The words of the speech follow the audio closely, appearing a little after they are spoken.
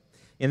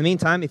In the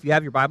meantime, if you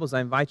have your Bibles, I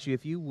invite you,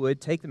 if you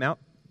would, take them out,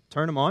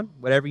 turn them on,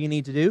 whatever you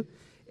need to do,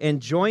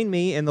 and join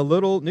me in the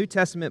little New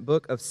Testament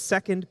book of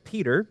 2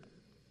 Peter,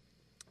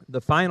 the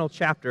final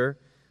chapter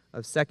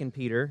of 2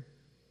 Peter,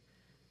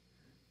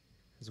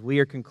 as we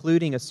are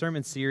concluding a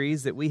sermon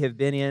series that we have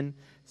been in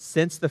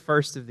since the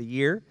first of the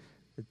year,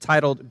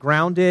 titled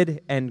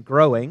Grounded and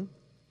Growing,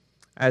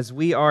 as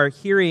we are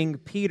hearing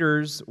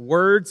Peter's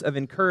words of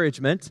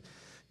encouragement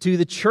to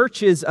the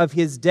churches of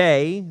his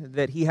day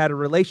that he had a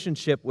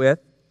relationship with,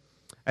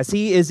 as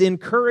he is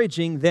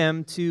encouraging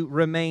them to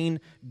remain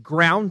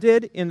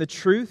grounded in the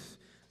truth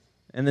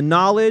and the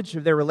knowledge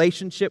of their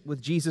relationship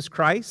with Jesus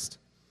Christ,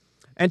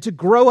 and to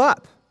grow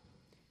up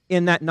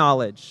in that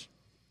knowledge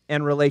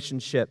and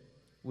relationship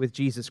with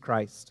Jesus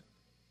Christ.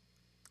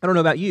 I don't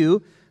know about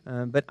you,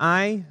 but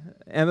I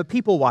am a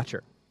people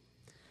watcher.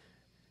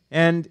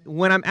 And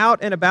when I'm out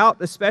and about,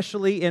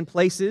 especially in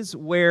places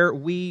where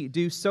we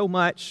do so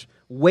much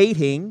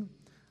waiting,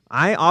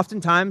 I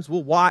oftentimes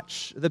will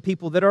watch the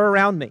people that are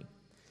around me.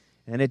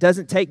 And it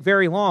doesn't take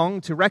very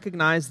long to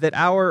recognize that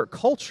our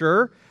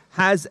culture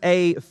has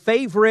a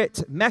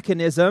favorite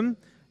mechanism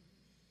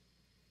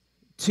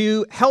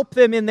to help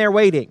them in their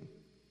waiting: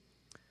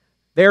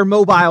 their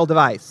mobile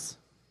device.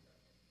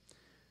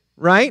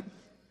 Right?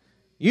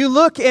 You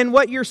look, and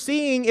what you're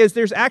seeing is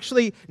there's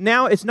actually,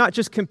 now it's not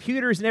just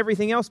computers and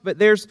everything else, but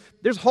there's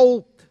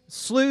whole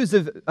slews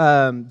of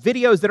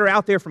videos that are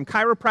out there from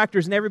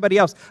chiropractors and everybody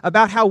else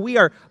about how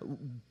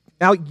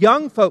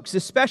young folks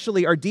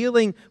especially are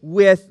dealing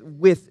with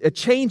a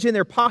change in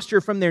their posture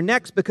from their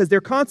necks because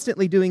they're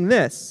constantly doing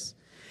this,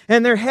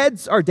 and their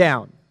heads are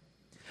down.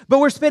 But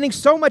we're spending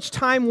so much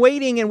time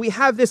waiting, and we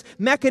have this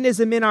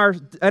mechanism in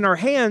our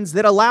hands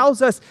that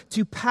allows us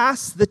to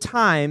pass the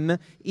time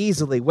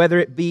easily, whether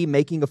it be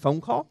making a phone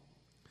call,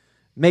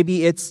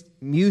 maybe it's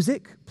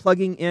music,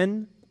 plugging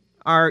in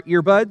our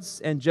earbuds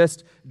and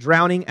just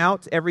drowning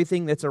out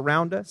everything that's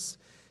around us,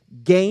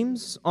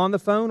 games on the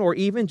phone, or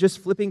even just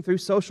flipping through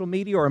social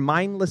media or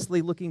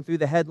mindlessly looking through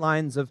the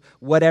headlines of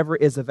whatever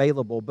is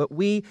available. But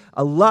we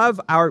love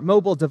our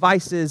mobile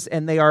devices,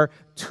 and they are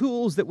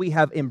tools that we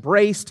have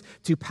embraced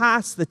to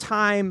pass the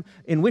time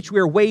in which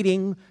we're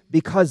waiting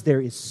because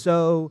there is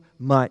so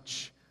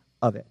much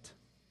of it.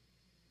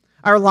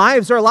 Our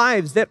lives are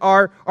lives that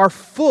are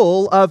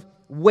full of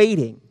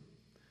waiting.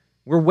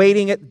 We're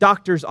waiting at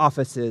doctor's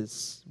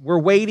offices. We're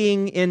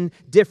waiting in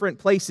different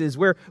places.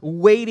 We're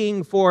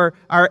waiting for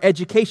our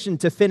education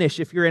to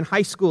finish. If you're in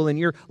high school and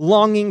you're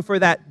longing for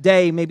that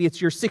day, maybe it's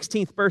your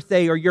 16th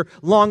birthday, or you're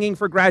longing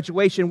for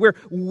graduation. We're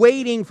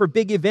waiting for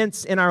big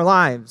events in our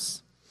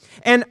lives.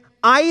 And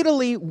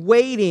idly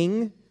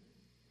waiting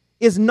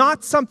is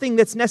not something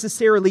that's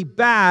necessarily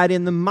bad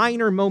in the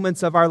minor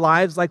moments of our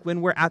lives, like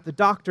when we're at the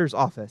doctor's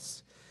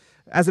office.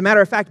 As a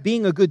matter of fact,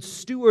 being a good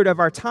steward of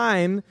our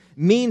time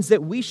means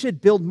that we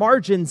should build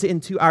margins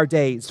into our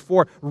days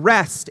for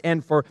rest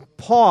and for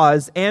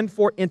pause and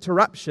for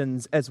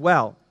interruptions as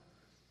well.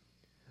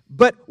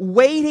 But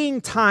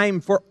waiting time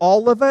for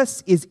all of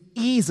us is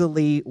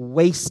easily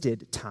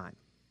wasted time.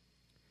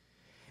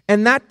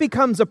 And that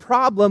becomes a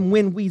problem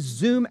when we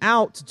zoom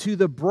out to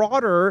the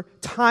broader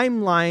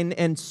timeline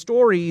and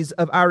stories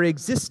of our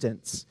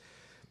existence.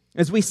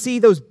 As we see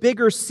those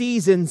bigger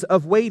seasons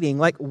of waiting,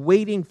 like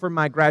waiting for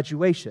my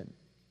graduation,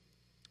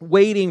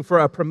 waiting for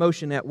a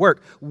promotion at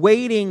work,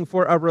 waiting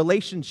for a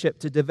relationship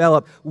to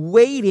develop,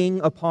 waiting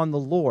upon the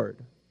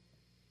Lord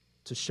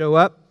to show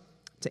up,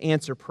 to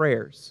answer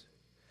prayers.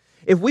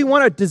 If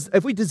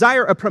we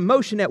desire a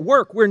promotion at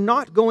work, we're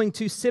not going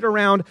to sit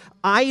around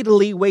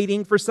idly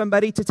waiting for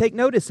somebody to take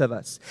notice of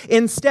us.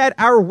 Instead,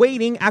 our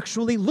waiting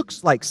actually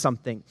looks like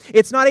something.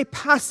 It's not a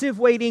passive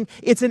waiting,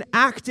 it's an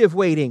active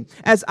waiting.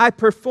 As I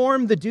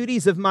perform the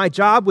duties of my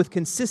job with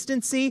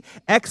consistency,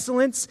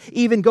 excellence,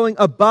 even going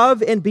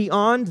above and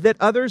beyond that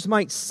others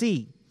might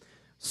see,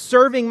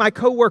 serving my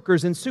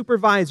coworkers and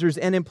supervisors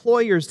and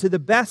employers to the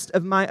best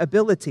of my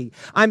ability.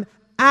 I'm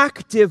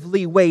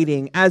actively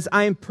waiting as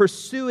I'm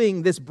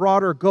pursuing this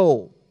broader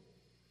goal.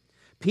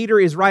 Peter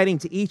is writing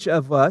to each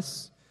of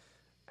us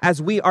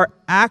as we are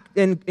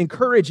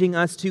encouraging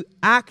us to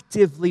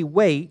actively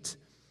wait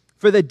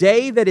for the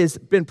day that has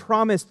been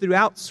promised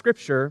throughout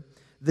Scripture,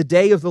 the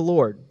day of the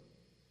Lord.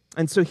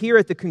 And so here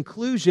at the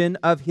conclusion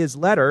of his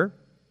letter,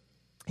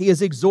 he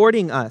is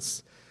exhorting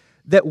us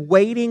that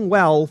waiting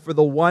well for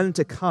the one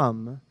to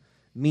come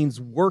means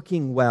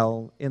working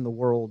well in the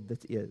world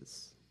that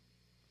is.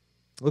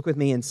 Look with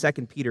me in 2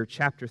 Peter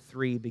chapter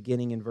 3,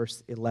 beginning in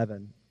verse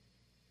 11.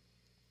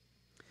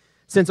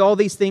 Since all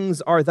these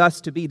things are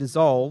thus to be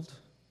dissolved,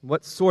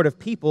 what sort of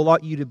people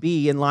ought you to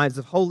be in lives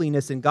of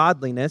holiness and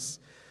godliness,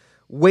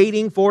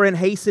 waiting for and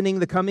hastening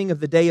the coming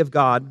of the day of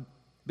God,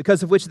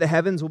 because of which the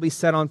heavens will be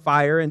set on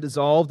fire and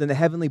dissolved, and the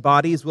heavenly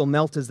bodies will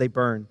melt as they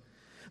burn.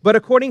 But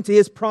according to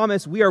his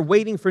promise, we are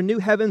waiting for new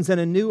heavens and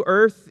a new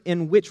earth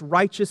in which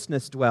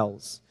righteousness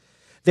dwells.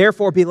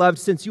 Therefore, beloved,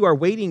 since you are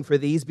waiting for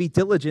these, be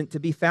diligent to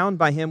be found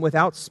by him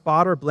without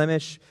spot or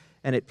blemish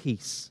and at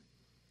peace,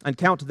 and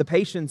count the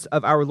patience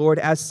of our Lord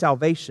as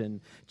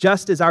salvation,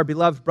 just as our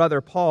beloved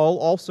brother Paul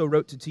also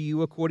wrote to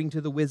you according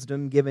to the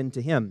wisdom given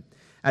to him,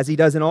 as he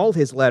does in all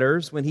his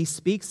letters when he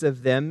speaks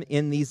in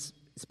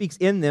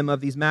them of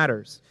these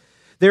matters.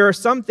 There are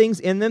some things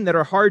in them that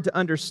are hard to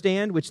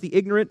understand, which the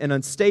ignorant and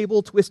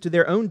unstable twist to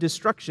their own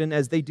destruction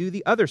as they do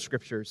the other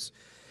scriptures.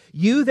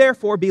 You,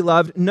 therefore,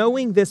 beloved,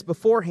 knowing this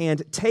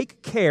beforehand,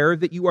 take care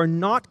that you are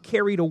not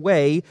carried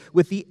away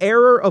with the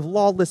error of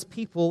lawless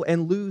people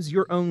and lose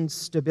your own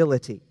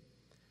stability,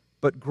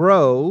 but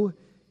grow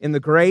in the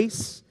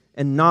grace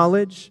and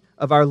knowledge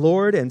of our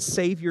Lord and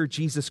Savior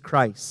Jesus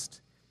Christ.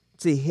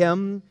 To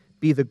him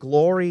be the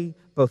glory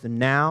both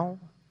now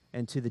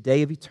and to the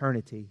day of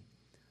eternity.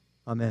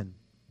 Amen.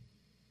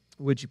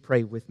 Would you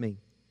pray with me?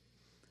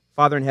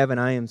 Father in heaven,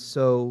 I am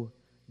so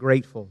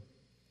grateful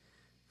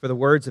for the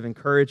words of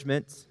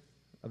encouragement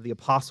of the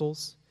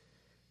apostles,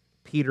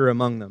 Peter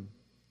among them.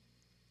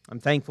 I'm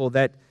thankful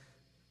that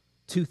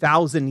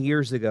 2,000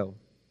 years ago,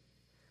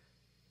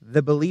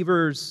 the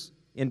believers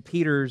in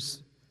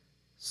Peter's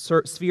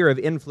sphere of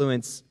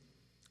influence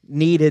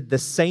needed the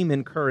same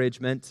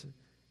encouragement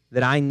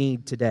that I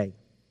need today.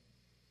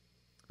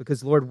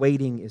 Because, Lord,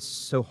 waiting is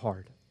so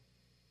hard.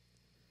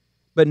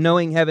 But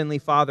knowing, Heavenly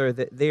Father,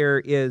 that there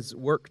is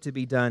work to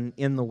be done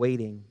in the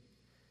waiting,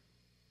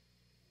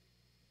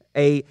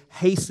 a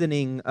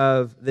hastening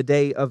of the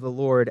day of the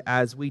Lord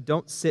as we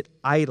don't sit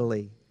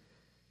idly,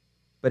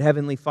 but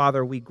Heavenly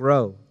Father, we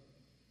grow.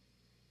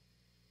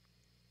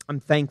 I'm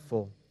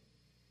thankful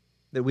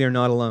that we are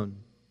not alone.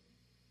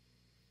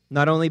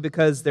 Not only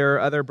because there are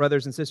other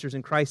brothers and sisters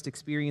in Christ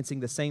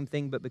experiencing the same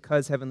thing, but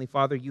because, Heavenly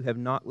Father, you have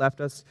not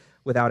left us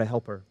without a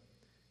helper,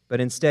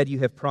 but instead you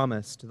have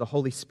promised the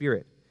Holy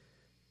Spirit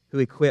who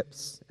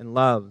equips and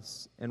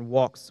loves and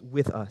walks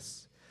with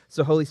us.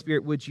 So, Holy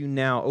Spirit, would you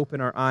now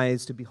open our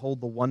eyes to behold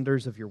the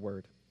wonders of your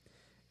word?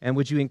 And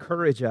would you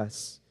encourage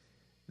us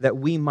that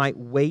we might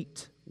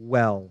wait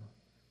well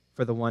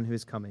for the one who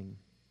is coming?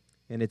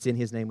 And it's in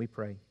his name we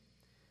pray.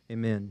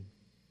 Amen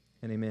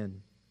and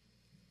amen.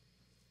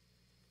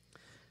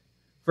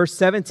 Verse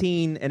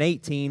 17 and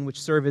 18, which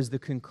serve as the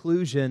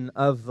conclusion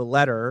of the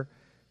letter,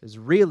 is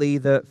really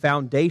the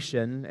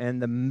foundation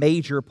and the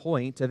major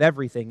point of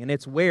everything. And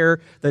it's where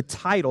the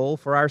title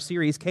for our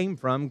series came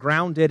from,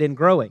 Grounded and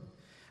Growing.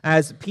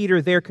 As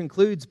Peter there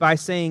concludes by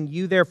saying,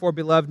 you therefore,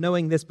 beloved,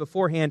 knowing this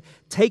beforehand,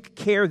 take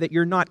care that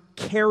you're not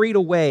carried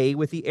away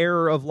with the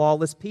error of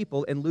lawless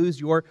people and lose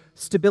your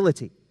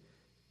stability.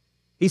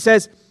 He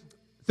says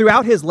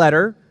throughout his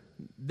letter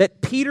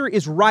that Peter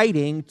is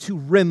writing to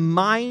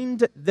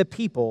remind the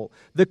people,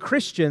 the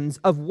Christians,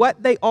 of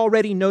what they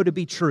already know to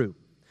be true,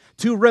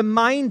 to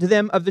remind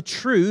them of the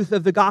truth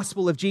of the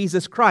gospel of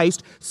Jesus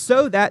Christ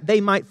so that they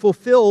might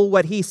fulfill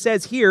what he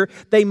says here,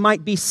 they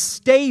might be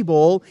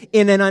stable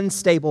in an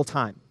unstable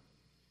time.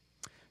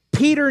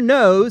 Peter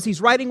knows,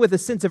 he's writing with a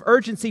sense of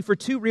urgency for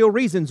two real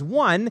reasons.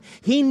 One,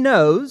 he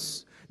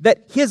knows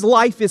that his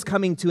life is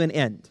coming to an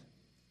end.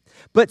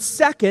 But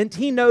second,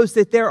 he knows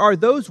that there are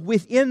those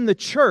within the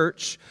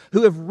church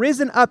who have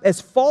risen up as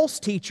false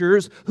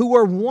teachers who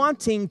are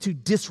wanting to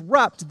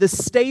disrupt the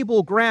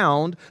stable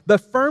ground, the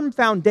firm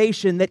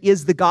foundation that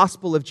is the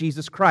gospel of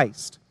Jesus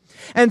Christ.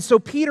 And so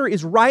Peter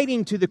is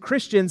writing to the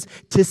Christians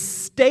to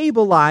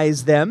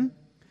stabilize them,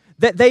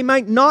 that they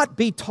might not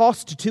be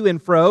tossed to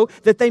and fro,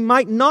 that they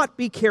might not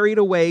be carried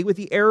away with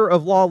the error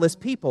of lawless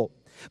people,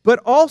 but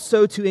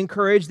also to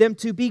encourage them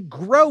to be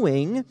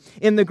growing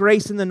in the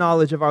grace and the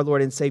knowledge of our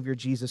Lord and Savior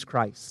Jesus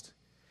Christ.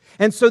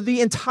 And so the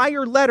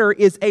entire letter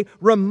is a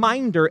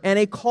reminder and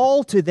a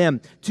call to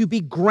them to be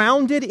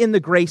grounded in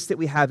the grace that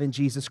we have in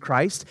Jesus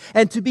Christ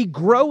and to be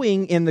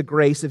growing in the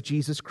grace of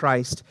Jesus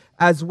Christ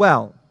as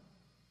well.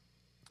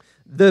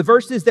 The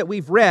verses that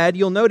we've read,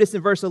 you'll notice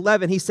in verse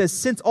 11, he says,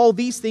 since all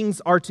these things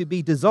are to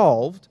be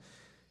dissolved,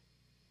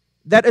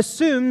 that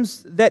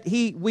assumes that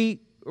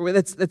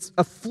that's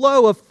a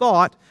flow of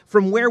thought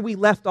from where we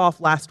left off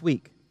last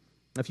week.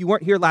 If you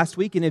weren't here last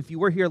week, and if you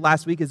were here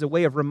last week as a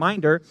way of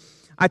reminder,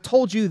 I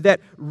told you that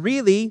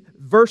really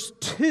verse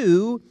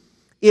 2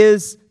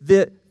 is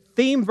the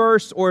theme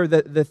verse or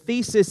the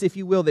thesis, if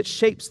you will, that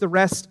shapes the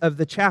rest of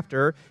the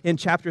chapter in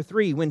chapter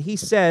 3 when he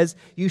says,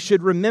 you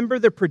should remember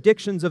the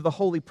predictions of the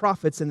holy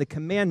prophets and the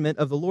commandment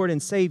of the Lord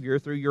and Savior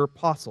through your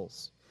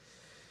apostles.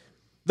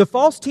 The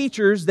false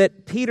teachers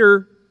that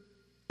Peter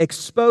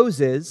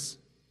exposes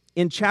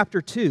in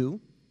chapter 2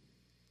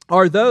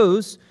 are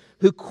those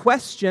who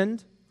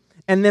questioned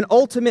and then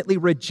ultimately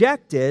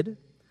rejected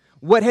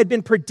what had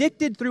been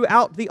predicted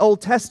throughout the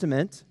Old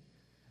Testament,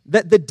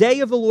 that the day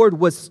of the Lord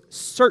was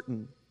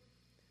certain.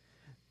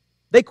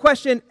 They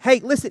questioned, hey,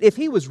 listen, if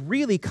he was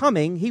really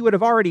coming, he would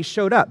have already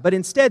showed up. But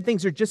instead,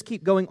 things are just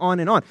keep going on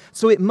and on.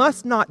 So it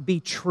must not be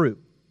true.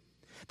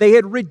 They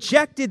had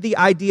rejected the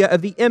idea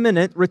of the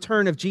imminent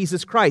return of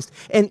Jesus Christ.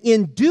 And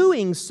in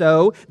doing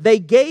so, they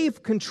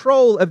gave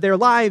control of their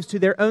lives to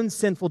their own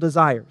sinful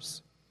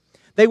desires.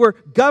 They were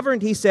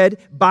governed, he said,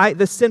 by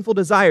the sinful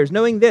desires.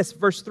 Knowing this,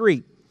 verse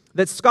 3,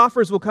 that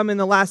scoffers will come in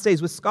the last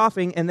days with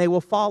scoffing, and they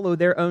will follow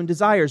their own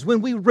desires.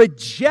 When we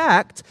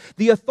reject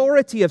the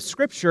authority of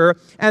Scripture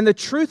and the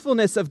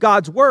truthfulness of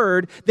God's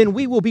Word, then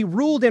we will be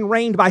ruled and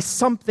reigned by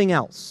something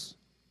else.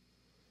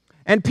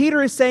 And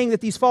Peter is saying that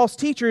these false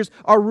teachers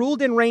are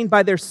ruled and reigned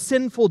by their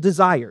sinful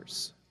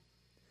desires.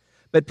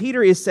 But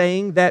Peter is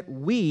saying that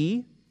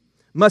we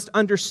must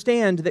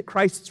understand that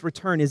Christ's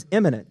return is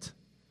imminent,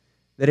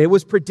 that it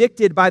was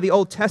predicted by the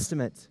Old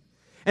Testament.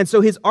 And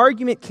so his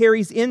argument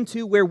carries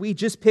into where we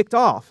just picked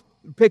up,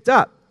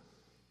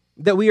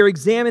 that we are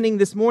examining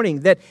this morning,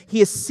 that he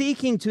is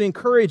seeking to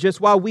encourage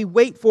us while we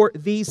wait for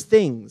these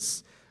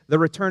things, the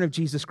return of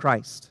Jesus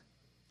Christ.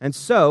 And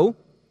so,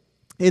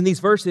 in these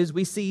verses,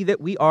 we see that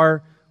we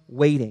are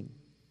waiting.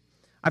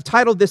 I've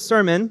titled this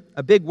sermon,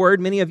 a big word.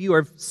 Many of you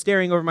are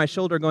staring over my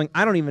shoulder going,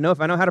 I don't even know if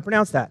I know how to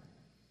pronounce that.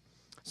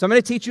 So I'm going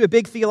to teach you a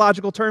big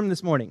theological term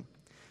this morning.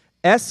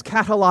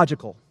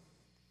 Eschatological.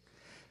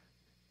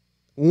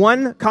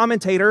 One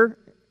commentator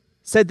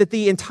said that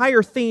the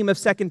entire theme of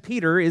 2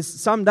 Peter is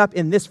summed up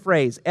in this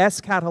phrase,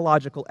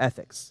 eschatological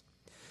ethics.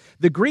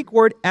 The Greek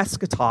word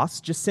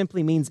eschatos just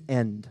simply means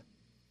end,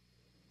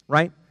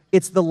 right?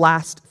 It's the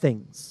last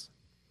things.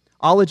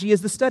 Ology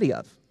is the study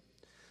of.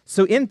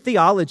 So in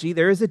theology,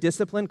 there is a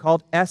discipline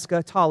called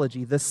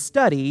eschatology, the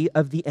study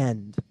of the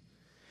end,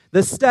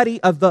 the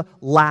study of the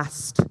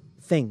last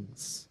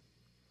things.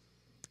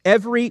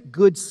 Every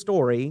good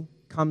story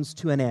comes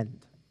to an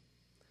end.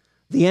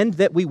 The end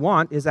that we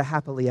want is a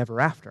happily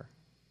ever after.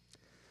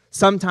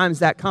 Sometimes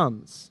that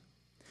comes.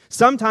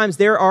 Sometimes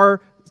there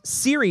are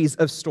series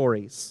of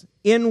stories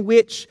in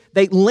which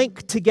they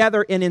link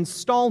together in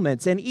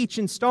installments, and each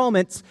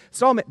installment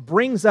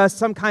brings us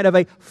some kind of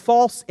a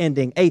false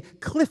ending, a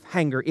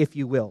cliffhanger, if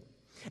you will.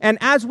 And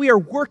as we are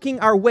working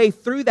our way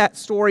through that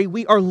story,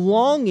 we are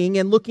longing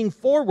and looking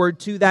forward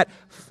to that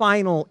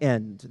final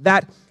end,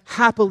 that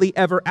happily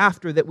ever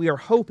after that we are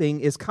hoping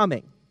is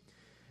coming.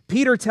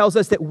 Peter tells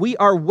us that we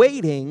are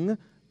waiting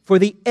for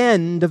the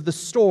end of the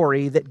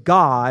story that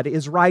God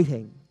is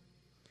writing.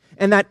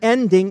 And that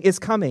ending is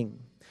coming.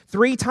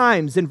 3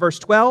 times in verse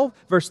 12,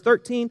 verse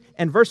 13,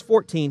 and verse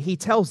 14, he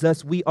tells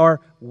us we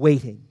are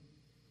waiting.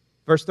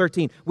 Verse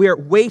 13, we are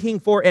waiting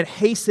for and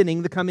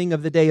hastening the coming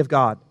of the day of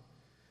God.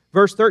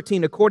 Verse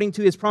 13, according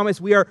to his promise,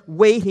 we are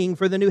waiting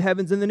for the new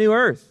heavens and the new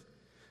earth.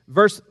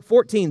 Verse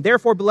 14,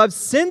 therefore, beloved,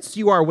 since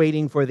you are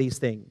waiting for these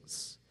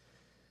things,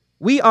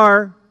 we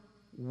are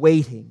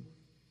waiting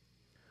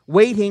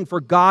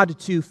for God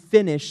to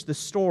finish the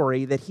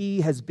story that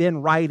he has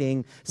been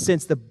writing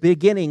since the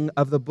beginning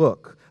of the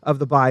book of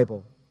the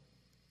Bible.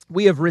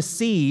 We have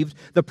received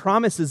the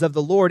promises of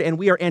the Lord, and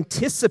we are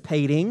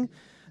anticipating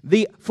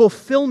the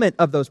fulfillment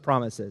of those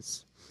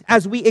promises.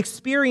 As we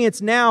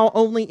experience now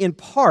only in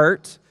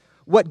part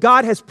what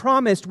God has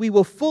promised, we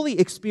will fully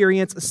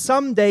experience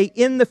someday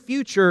in the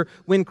future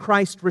when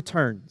Christ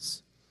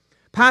returns.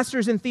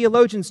 Pastors and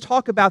theologians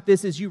talk about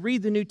this as you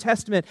read the New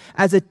Testament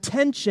as a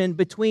tension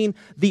between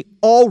the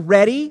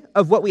already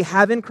of what we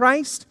have in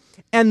Christ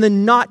and the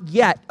not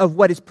yet of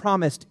what is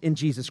promised in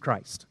Jesus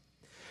Christ.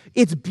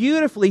 It's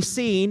beautifully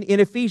seen in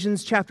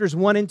Ephesians chapters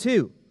 1 and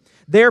 2.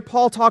 There,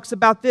 Paul talks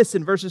about this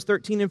in verses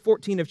 13 and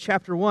 14 of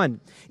chapter 1.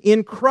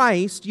 In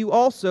Christ, you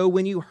also,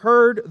 when you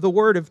heard the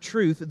word of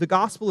truth, the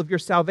gospel of your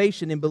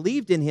salvation, and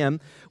believed in him,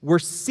 were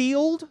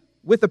sealed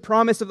with the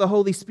promise of the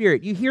Holy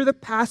Spirit. You hear the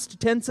past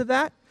tense of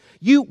that?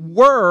 You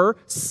were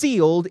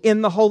sealed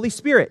in the Holy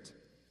Spirit.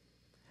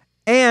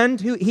 And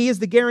he is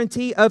the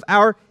guarantee of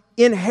our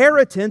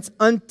inheritance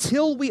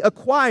until we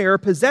acquire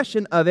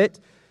possession of it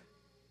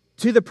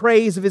to the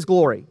praise of his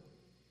glory.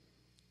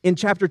 In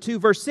chapter 2,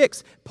 verse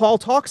 6, Paul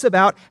talks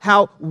about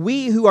how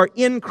we who are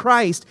in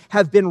Christ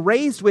have been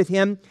raised with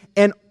him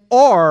and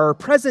are,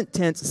 present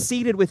tense,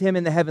 seated with him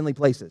in the heavenly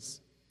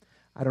places.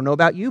 I don't know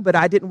about you, but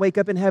I didn't wake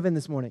up in heaven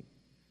this morning.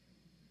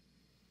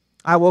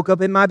 I woke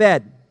up in my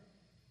bed.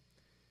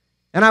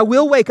 And I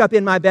will wake up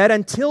in my bed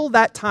until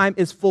that time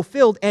is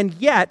fulfilled. And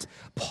yet,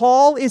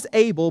 Paul is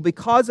able,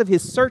 because of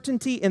his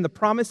certainty in the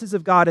promises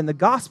of God and the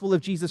gospel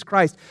of Jesus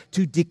Christ,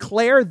 to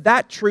declare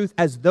that truth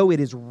as though it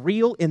is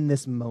real in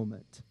this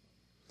moment.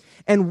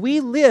 And we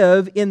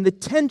live in the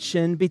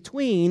tension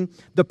between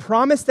the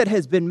promise that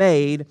has been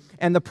made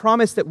and the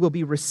promise that will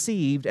be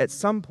received at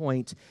some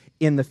point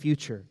in the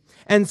future.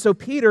 And so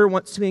Peter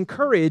wants to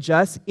encourage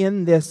us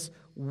in this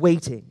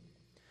waiting.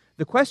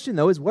 The question,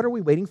 though, is what are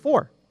we waiting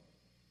for?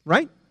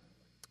 Right?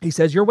 He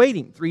says you're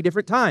waiting 3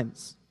 different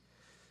times.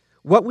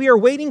 What we are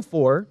waiting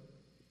for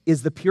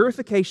is the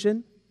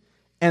purification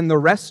and the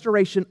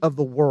restoration of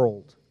the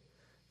world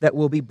that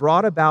will be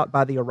brought about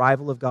by the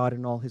arrival of God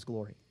in all his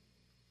glory.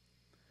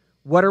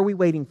 What are we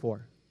waiting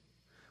for?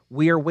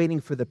 We are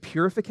waiting for the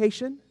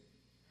purification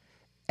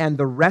and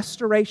the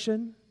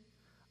restoration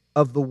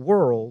of the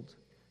world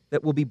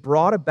that will be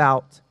brought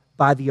about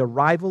by the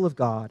arrival of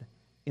God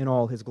in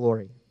all his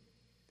glory.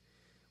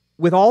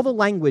 With all the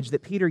language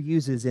that Peter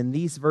uses in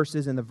these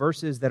verses and the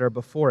verses that are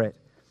before it,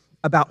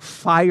 about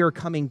fire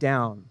coming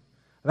down,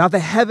 about the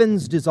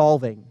heavens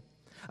dissolving,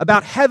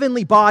 about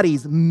heavenly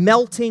bodies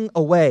melting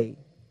away,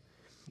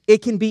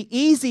 it can be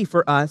easy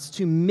for us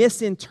to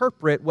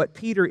misinterpret what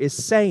Peter is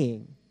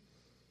saying.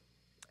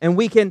 And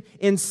we can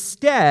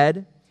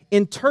instead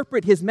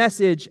interpret his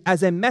message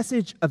as a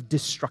message of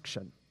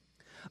destruction,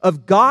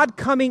 of God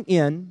coming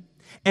in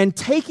and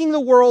taking the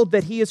world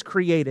that he has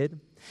created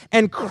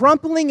and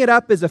crumpling it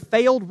up as a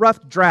failed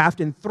rough draft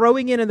and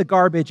throwing it in the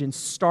garbage and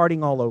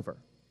starting all over.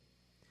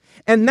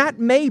 And that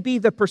may be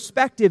the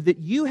perspective that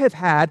you have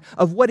had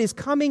of what is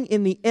coming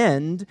in the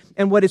end,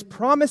 and what is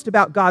promised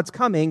about God's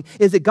coming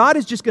is that God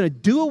is just going to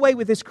do away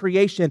with his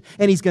creation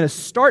and he's going to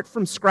start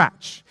from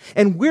scratch.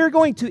 And we're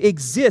going to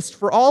exist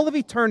for all of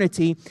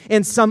eternity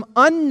in some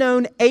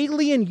unknown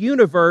alien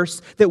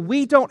universe that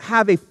we don't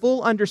have a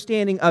full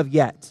understanding of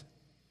yet.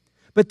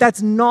 But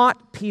that's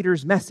not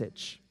Peter's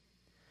message.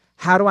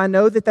 How do I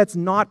know that that's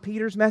not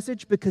Peter's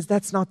message? Because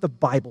that's not the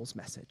Bible's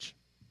message.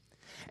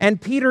 And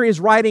Peter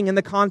is writing in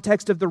the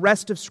context of the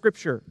rest of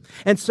Scripture.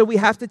 And so we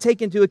have to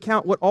take into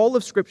account what all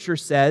of Scripture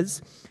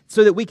says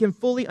so that we can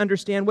fully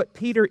understand what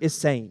Peter is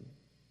saying.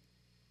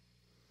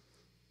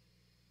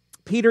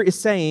 Peter is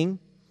saying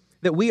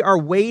that we are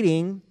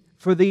waiting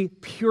for the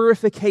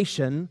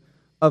purification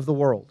of the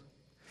world.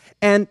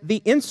 And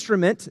the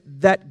instrument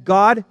that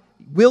God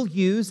will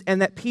use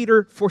and that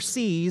Peter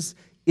foresees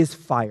is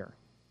fire.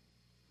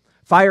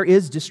 Fire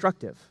is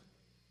destructive.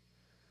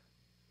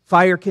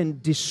 Fire can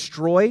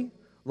destroy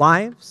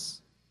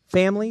lives,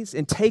 families,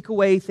 and take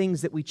away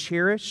things that we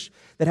cherish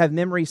that have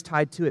memories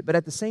tied to it. But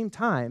at the same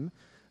time,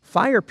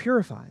 fire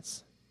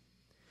purifies.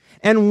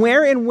 And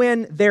where and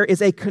when there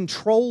is a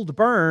controlled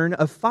burn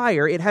of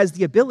fire, it has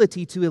the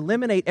ability to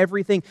eliminate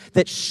everything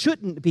that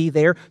shouldn't be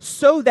there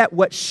so that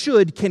what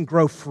should can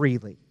grow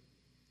freely.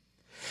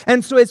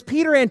 And so as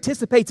Peter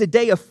anticipates a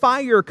day of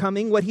fire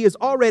coming, what he has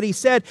already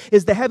said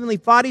is the heavenly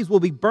bodies will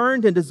be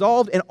burned and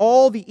dissolved, and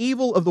all the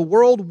evil of the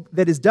world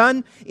that is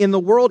done in the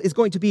world is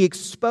going to be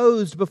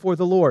exposed before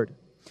the Lord.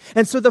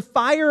 And so the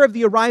fire of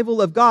the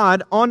arrival of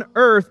God on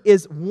earth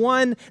is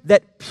one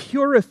that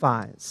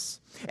purifies.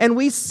 And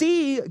we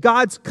see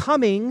God's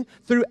coming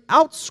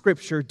throughout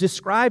Scripture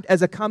described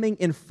as a coming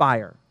in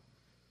fire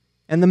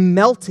and the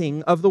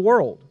melting of the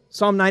world.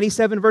 Psalm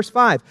 97, verse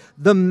 5,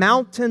 the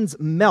mountains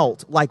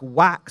melt like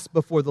wax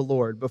before the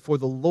Lord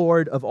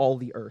of all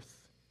the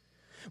earth.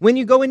 When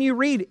you go and you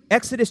read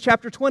Exodus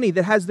chapter 20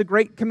 that has the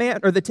great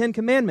command or the 10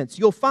 commandments,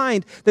 you'll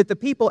find that the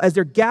people, as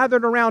they're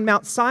gathered around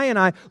Mount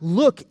Sinai,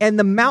 look, and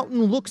the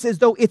mountain looks as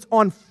though it's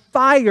on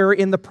fire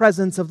in the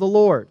presence of the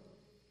Lord.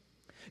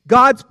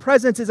 God's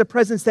presence is a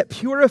presence that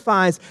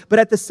purifies, but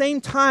at the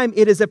same time,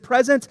 it is a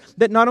presence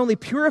that not only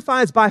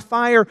purifies by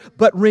fire,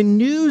 but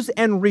renews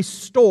and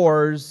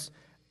restores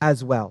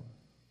as well.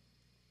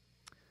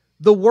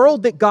 The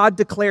world that God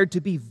declared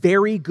to be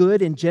very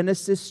good in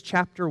Genesis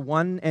chapter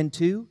 1 and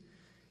 2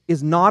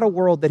 is not a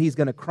world that he's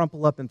going to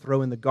crumple up and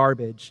throw in the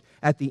garbage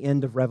at the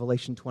end of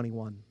Revelation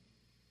 21.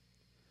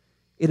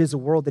 It is a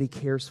world that he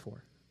cares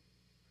for.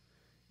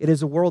 It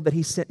is a world that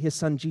he sent his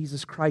son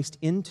Jesus Christ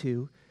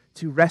into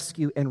to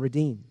rescue and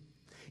redeem.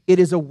 It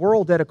is a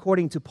world that,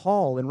 according to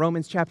Paul in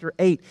Romans chapter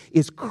 8,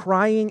 is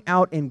crying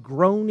out and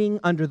groaning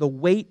under the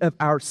weight of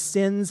our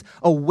sins,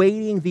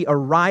 awaiting the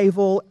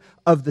arrival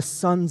of the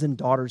sons and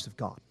daughters of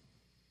God.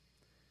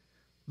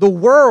 The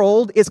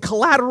world is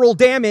collateral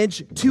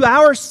damage to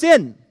our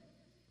sin.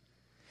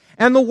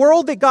 And the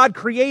world that God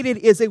created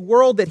is a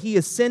world that he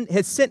has sent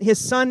his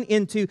son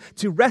into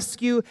to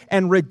rescue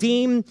and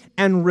redeem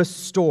and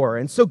restore.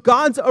 And so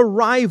God's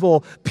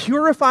arrival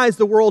purifies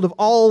the world of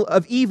all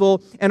of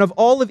evil and of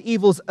all of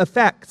evil's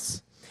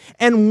effects.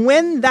 And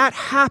when that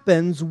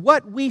happens,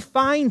 what we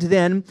find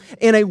then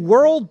in a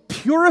world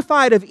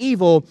purified of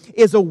evil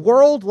is a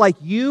world like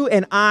you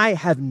and I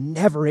have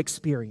never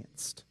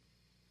experienced.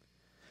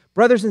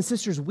 Brothers and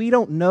sisters, we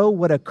don't know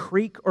what a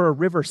creek or a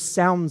river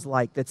sounds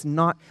like that's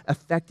not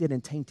affected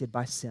and tainted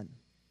by sin.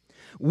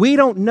 We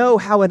don't know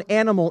how an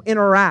animal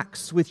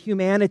interacts with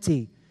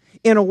humanity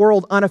in a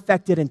world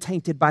unaffected and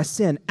tainted by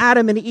sin.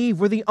 Adam and Eve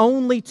were the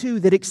only two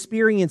that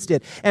experienced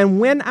it. And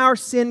when our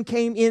sin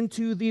came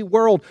into the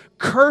world,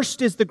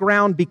 cursed is the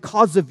ground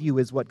because of you,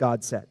 is what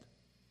God said.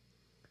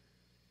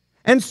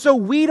 And so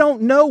we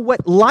don't know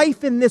what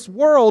life in this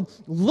world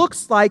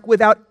looks like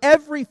without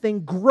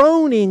everything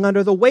groaning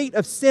under the weight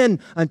of sin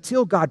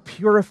until God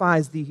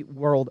purifies the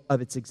world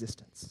of its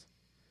existence.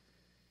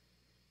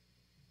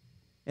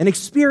 And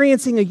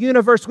experiencing a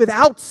universe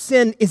without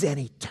sin is an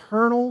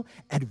eternal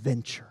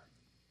adventure.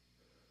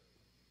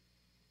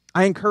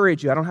 I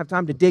encourage you, I don't have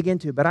time to dig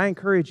into it, but I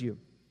encourage you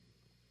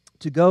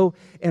to go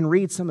and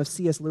read some of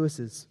C.S.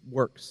 Lewis's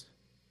works.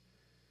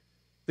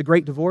 The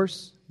Great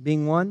Divorce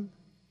being one,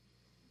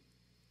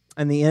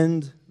 and the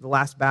end, the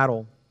last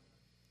battle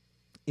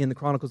in the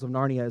Chronicles of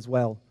Narnia as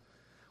well,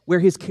 where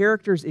his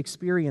characters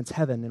experience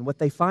heaven, and what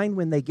they find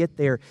when they get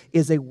there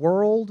is a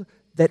world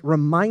that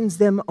reminds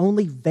them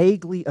only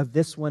vaguely of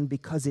this one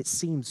because it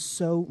seems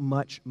so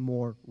much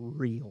more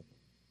real.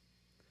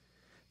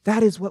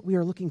 That is what we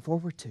are looking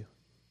forward to.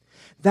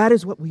 That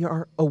is what we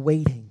are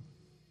awaiting.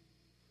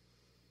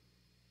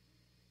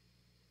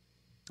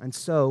 And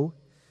so,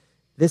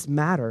 this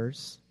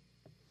matters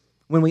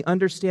when we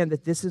understand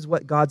that this is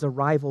what God's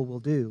arrival will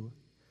do.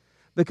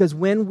 Because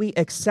when we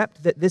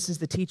accept that this is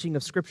the teaching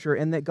of Scripture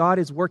and that God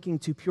is working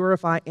to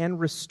purify and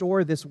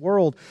restore this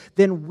world,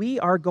 then we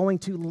are going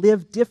to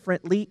live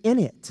differently in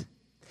it.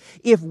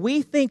 If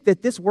we think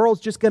that this world's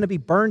just going to be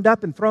burned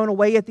up and thrown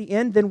away at the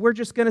end, then we're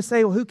just going to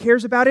say, well, who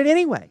cares about it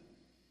anyway?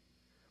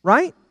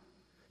 Right?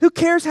 Who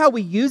cares how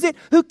we use it?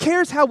 Who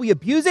cares how we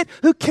abuse it?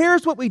 Who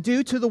cares what we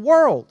do to the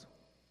world?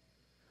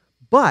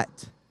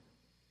 But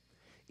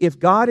if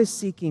God is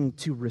seeking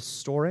to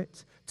restore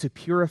it, to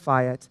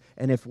purify it,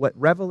 and if what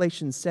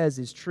Revelation says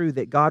is true,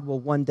 that God will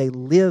one day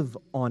live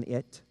on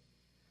it,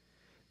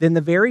 then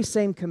the very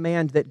same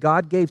command that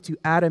God gave to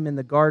Adam in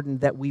the garden,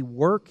 that we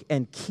work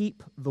and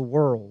keep the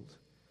world,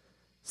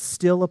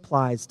 still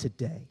applies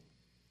today.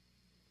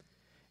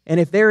 And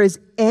if there is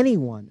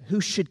anyone who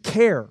should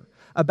care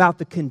about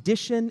the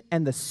condition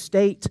and the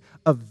state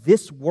of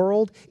this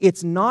world,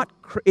 it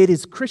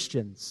is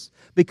Christians.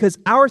 Because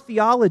our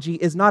theology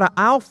is not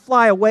I'll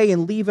fly away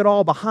and leave it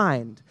all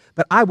behind,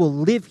 but I will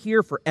live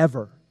here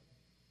forever.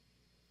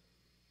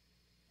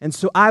 And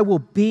so I will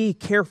be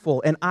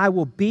careful and I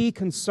will be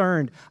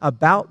concerned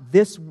about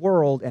this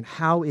world and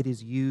how it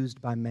is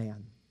used by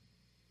man.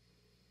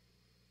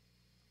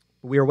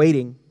 We are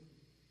waiting,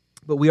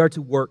 but we are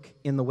to work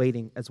in the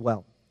waiting as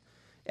well.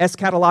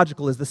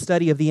 Eschatological is the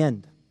study of the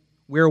end.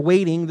 We're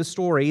waiting the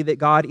story that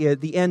God is,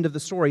 the end of the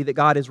story that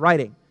God is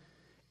writing.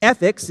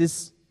 Ethics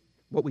is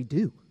what we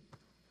do.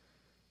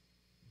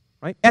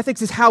 Right?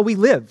 Ethics is how we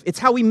live. It's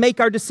how we make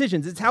our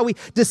decisions. It's how we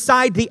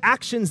decide the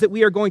actions that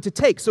we are going to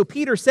take. So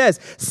Peter says,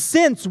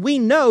 since we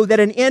know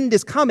that an end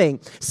is coming,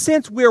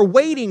 since we're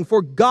waiting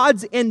for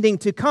God's ending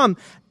to come,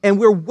 and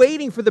we're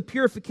waiting for the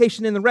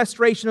purification and the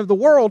restoration of the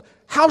world,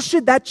 how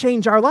should that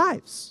change our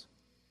lives?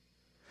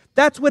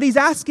 That's what he's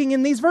asking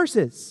in these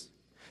verses.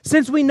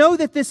 Since we know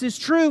that this is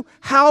true,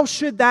 how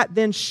should that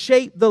then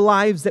shape the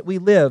lives that we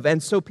live?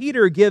 And so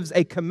Peter gives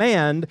a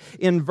command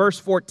in verse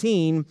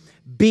 14,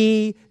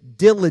 be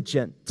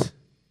diligent.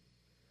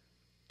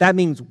 That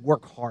means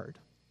work hard.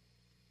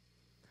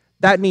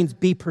 That means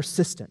be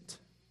persistent.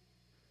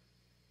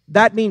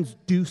 That means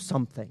do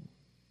something.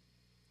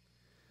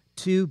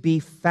 To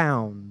be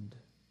found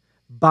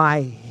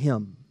by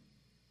Him.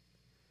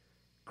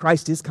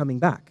 Christ is coming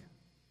back.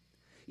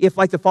 If,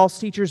 like the false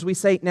teachers, we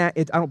say, I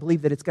don't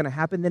believe that it's going to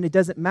happen, then it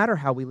doesn't matter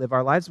how we live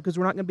our lives because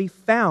we're not going to be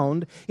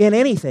found in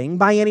anything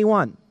by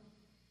anyone.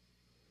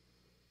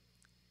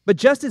 But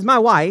just as my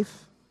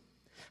wife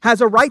has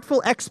a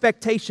rightful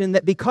expectation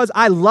that because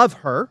I love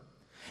her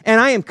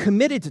and I am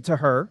committed to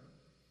her,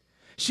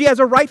 she has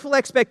a rightful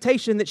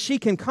expectation that she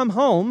can come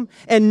home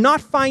and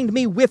not find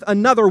me with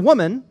another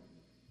woman.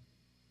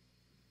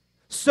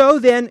 So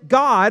then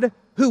God,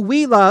 who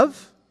we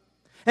love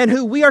and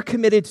who we are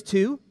committed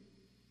to,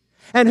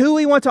 and who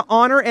we want to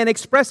honor and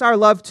express our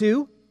love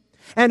to,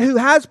 and who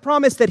has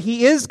promised that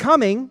He is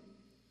coming,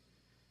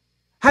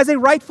 has a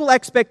rightful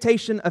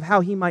expectation of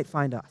how He might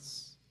find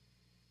us.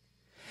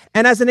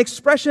 And as an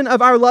expression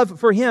of our love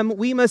for Him,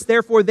 we must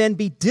therefore then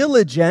be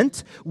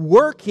diligent,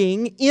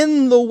 working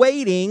in the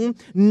waiting,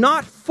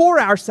 not for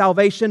our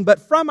salvation, but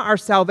from our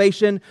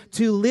salvation,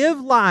 to live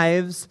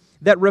lives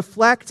that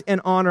reflect and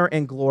honor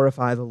and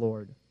glorify the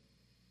Lord.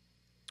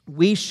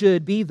 We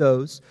should be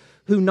those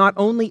who not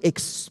only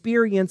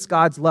experience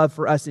God's love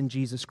for us in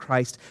Jesus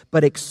Christ,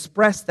 but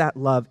express that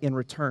love in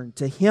return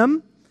to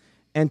Him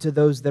and to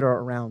those that are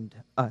around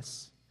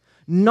us.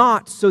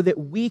 Not so that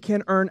we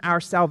can earn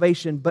our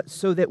salvation, but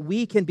so that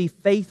we can be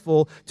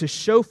faithful to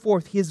show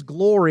forth His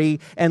glory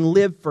and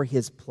live for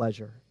His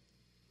pleasure.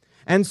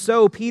 And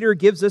so Peter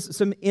gives us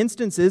some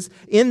instances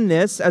in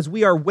this as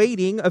we are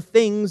waiting of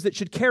things that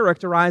should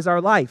characterize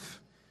our life.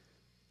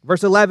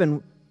 Verse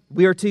 11,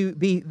 we ought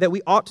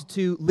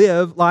to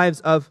live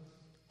lives of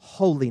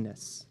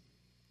holiness.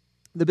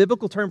 The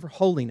biblical term for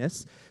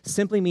holiness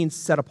simply means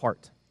set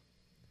apart.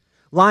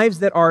 Lives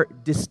that are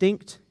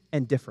distinct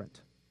and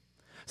different.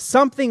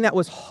 Something that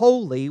was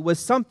holy was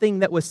something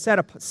that was set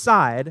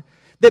aside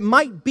that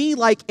might be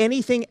like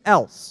anything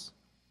else.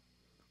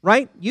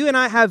 Right? You and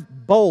I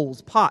have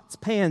bowls, pots,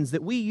 pans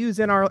that we use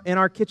in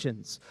our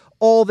kitchens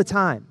all the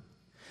time.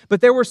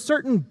 But there were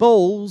certain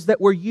bowls that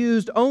were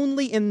used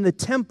only in the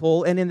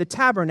temple and in the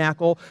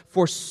tabernacle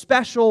for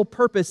special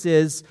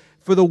purposes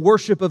for the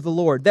worship of the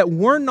Lord, that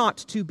were not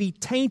to be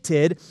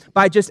tainted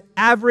by just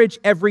average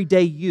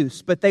everyday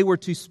use, but they were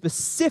to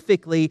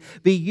specifically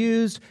be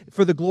used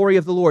for the glory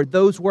of the Lord.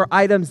 Those were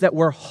items that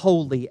were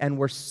holy and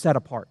were set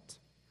apart.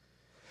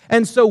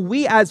 And so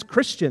we as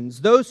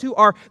Christians, those who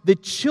are the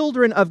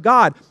children of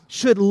God,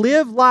 should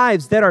live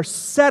lives that are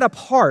set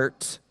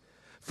apart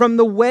from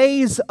the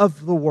ways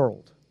of the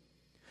world.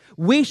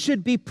 We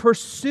should be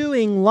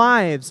pursuing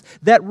lives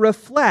that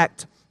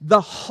reflect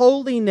the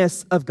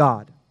holiness of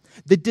God,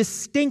 the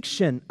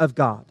distinction of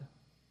God.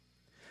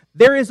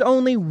 There is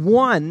only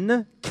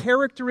one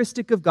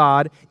characteristic of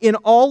God in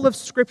all of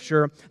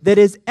Scripture that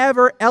is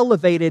ever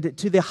elevated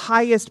to the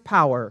highest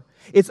power.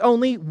 It's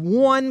only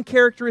one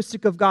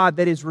characteristic of God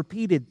that is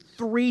repeated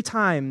 3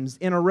 times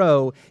in a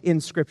row in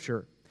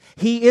Scripture.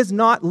 He is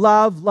not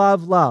love,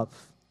 love,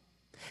 love.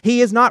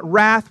 He is not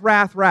wrath,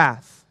 wrath,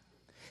 wrath.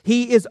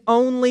 He is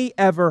only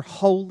ever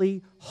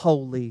holy,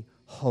 holy,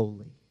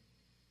 holy.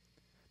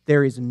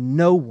 There is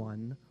no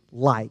one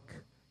like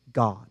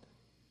God.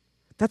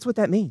 That's what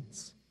that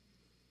means.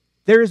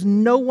 There is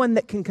no one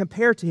that can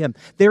compare to Him.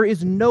 There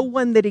is no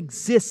one that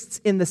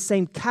exists in the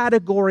same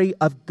category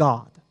of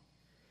God.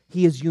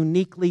 He is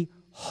uniquely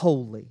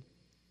holy.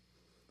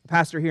 A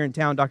pastor here in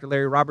town, Dr.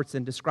 Larry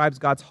Robertson, describes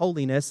God's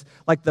holiness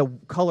like the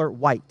color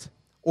white,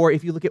 or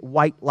if you look at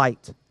white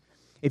light.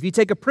 If you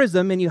take a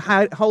prism and you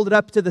hold it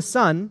up to the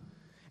sun,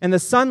 and the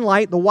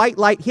sunlight, the white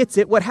light hits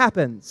it, what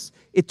happens?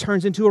 It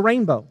turns into a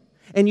rainbow.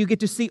 And you get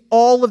to see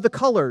all of the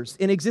colors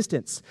in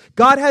existence.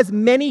 God has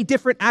many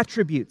different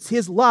attributes.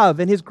 His love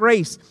and His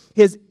grace,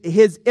 His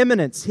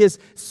immanence, His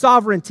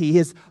sovereignty,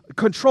 His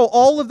control,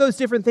 all of those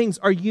different things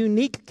are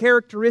unique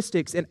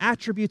characteristics and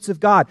attributes of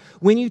God.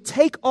 When you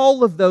take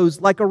all of those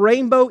like a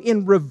rainbow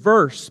in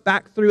reverse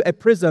back through a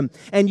prism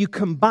and you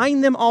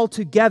combine them all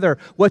together,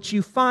 what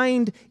you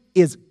find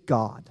is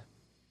God.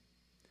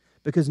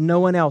 Because no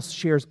one else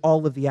shares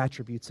all of the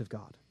attributes of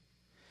God.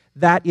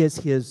 That is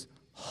His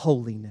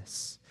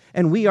holiness.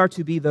 And we are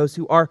to be those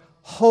who are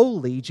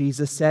holy,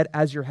 Jesus said,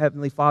 as your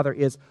heavenly Father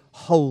is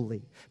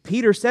holy.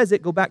 Peter says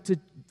it, go back to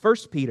 1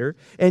 Peter,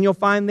 and you'll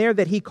find there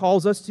that he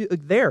calls us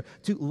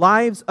to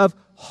lives of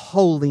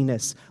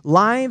holiness,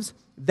 lives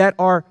that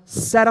are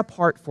set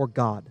apart for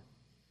God.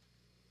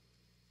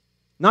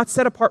 Not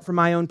set apart for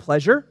my own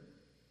pleasure,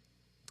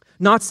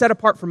 not set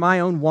apart for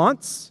my own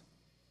wants.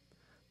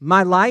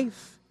 My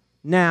life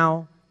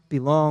now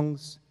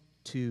belongs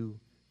to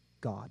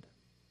God.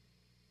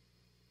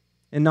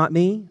 And not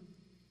me,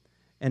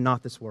 and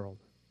not this world.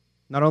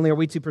 Not only are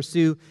we to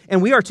pursue,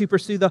 and we are to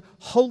pursue the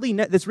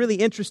holiness. That's really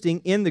interesting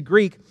in the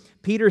Greek.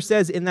 Peter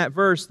says in that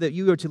verse that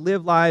you are to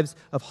live lives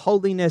of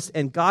holiness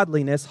and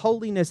godliness.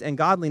 Holiness and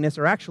godliness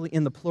are actually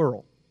in the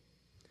plural,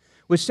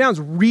 which sounds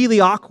really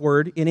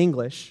awkward in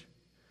English,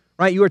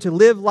 right? You are to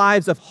live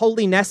lives of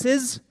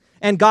holinesses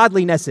and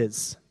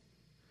godlinesses,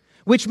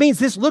 which means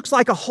this looks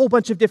like a whole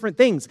bunch of different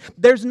things.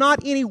 There's not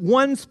any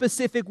one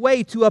specific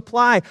way to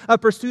apply a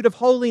pursuit of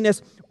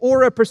holiness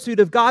or a pursuit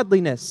of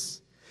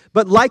godliness.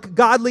 But like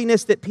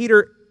godliness that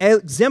Peter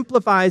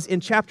exemplifies in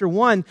chapter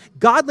 1,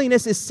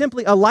 godliness is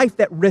simply a life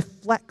that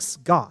reflects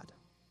God,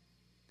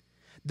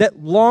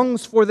 that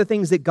longs for the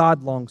things that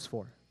God longs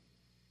for,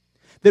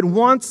 that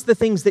wants the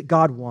things that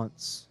God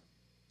wants.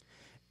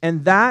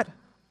 And that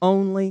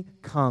only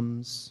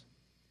comes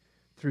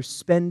through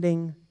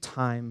spending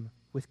time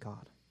with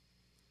God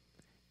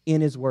in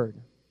His Word.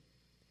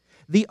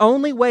 The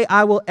only way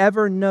I will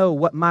ever know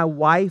what my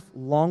wife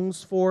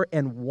longs for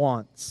and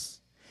wants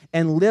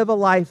and live a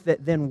life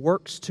that then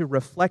works to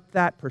reflect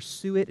that,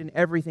 pursue it, and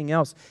everything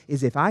else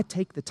is if I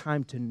take the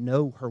time to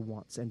know her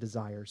wants and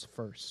desires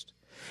first.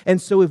 And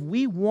so if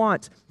we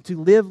want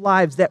to live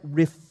lives that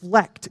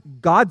reflect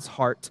God's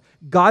heart,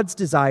 God's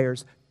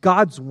desires,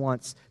 God's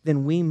wants,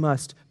 then we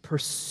must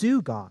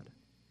pursue God,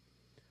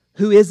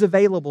 who is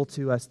available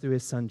to us through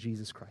His Son,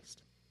 Jesus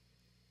Christ,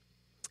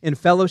 in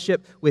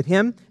fellowship with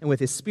Him and with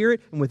His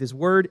Spirit and with His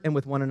Word and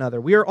with one another.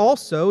 We are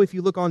also, if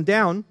you look on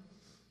down,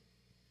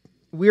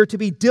 we are to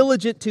be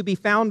diligent to be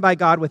found by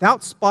God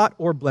without spot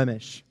or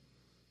blemish.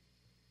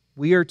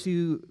 We are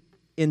to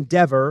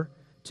endeavor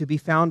to be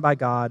found by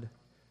God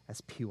as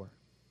pure.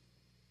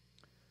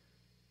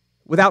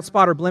 Without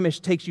spot or blemish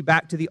takes you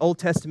back to the Old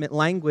Testament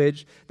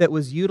language that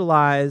was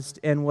utilized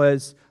and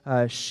was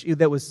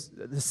the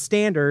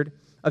standard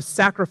of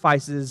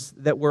sacrifices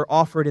that were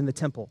offered in the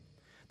temple.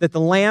 That the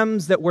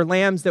lambs that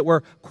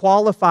were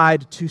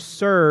qualified to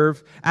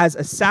serve as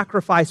a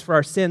sacrifice for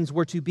our sins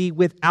were to be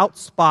without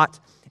spot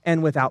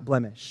and without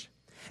blemish.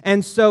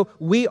 And so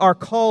we are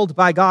called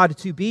by God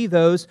to be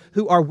those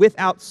who are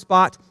without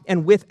spot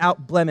and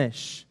without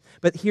blemish.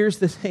 But here's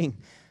the thing.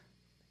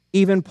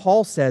 Even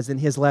Paul says in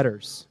his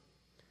letters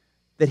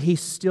that he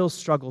still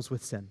struggles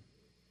with sin.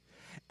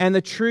 And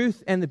the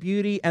truth and the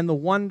beauty and the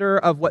wonder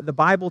of what the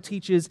Bible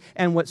teaches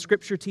and what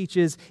Scripture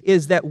teaches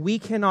is that we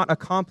cannot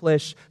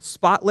accomplish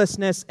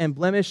spotlessness and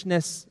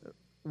blemishness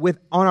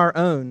on our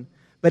own,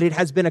 but it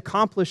has been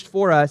accomplished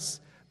for us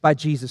by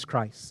Jesus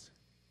Christ.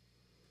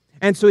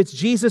 And so it's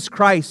Jesus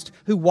Christ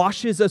who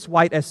washes us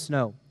white as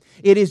snow.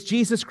 It is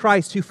Jesus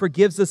Christ who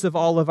forgives us of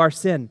all of our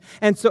sin.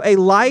 And so a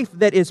life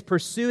that is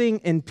pursuing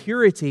in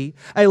purity,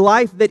 a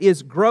life that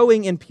is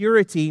growing in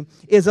purity,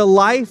 is a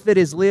life that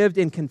is lived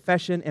in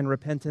confession and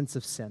repentance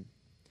of sin.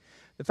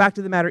 The fact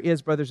of the matter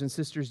is, brothers and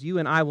sisters, you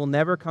and I will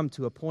never come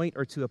to a point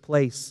or to a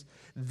place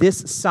this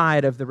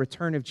side of the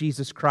return of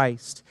Jesus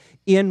Christ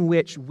in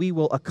which we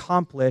will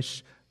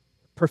accomplish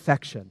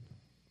perfection.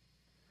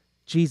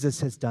 Jesus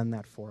has done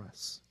that for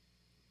us.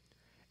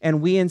 And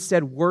we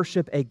instead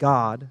worship a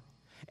God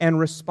and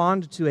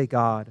respond to a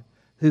God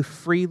who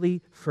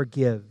freely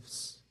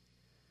forgives.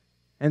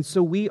 And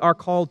so we are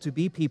called to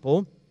be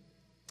people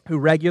who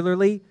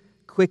regularly,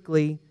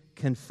 quickly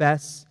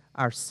confess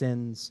our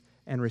sins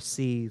and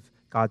receive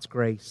God's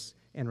grace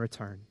in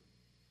return.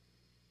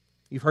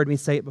 You've heard me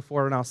say it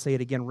before, and I'll say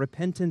it again.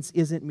 Repentance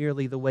isn't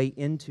merely the way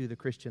into the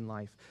Christian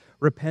life.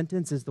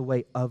 Repentance is the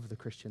way of the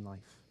Christian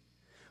life.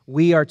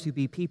 We are to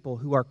be people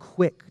who are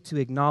quick to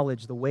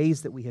acknowledge the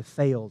ways that we have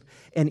failed,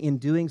 and in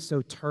doing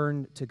so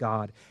turn to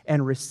God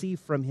and receive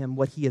from Him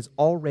what He has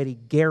already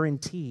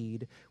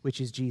guaranteed,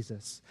 which is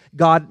Jesus.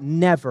 God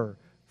never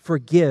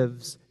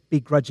forgives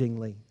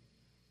begrudgingly,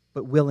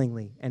 but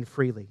willingly and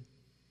freely.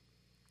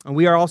 And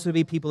we are also to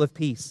be people of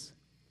peace,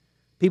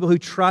 people who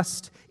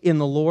trust in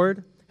the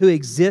Lord, who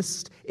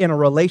exist in a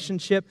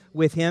relationship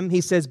with Him.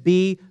 He says,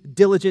 be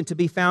diligent to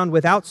be found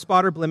without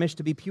spot or blemish,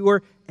 to be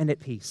pure and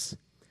at peace.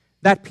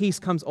 That peace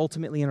comes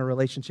ultimately in a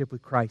relationship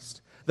with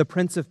Christ, the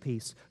Prince of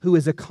Peace, who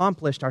has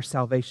accomplished our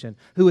salvation,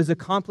 who has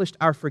accomplished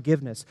our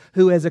forgiveness,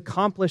 who has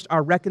accomplished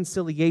our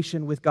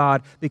reconciliation with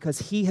God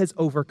because He has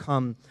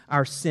overcome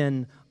our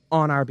sin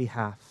on our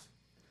behalf.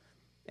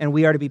 And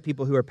we are to be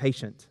people who are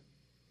patient.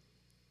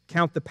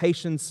 Count the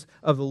patience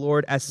of the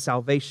Lord as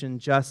salvation,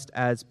 just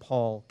as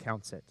Paul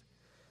counts it.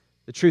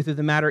 The truth of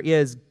the matter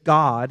is,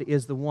 God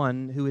is the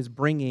one who is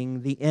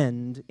bringing the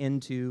end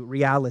into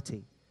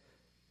reality.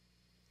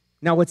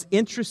 Now, what's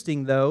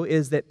interesting, though,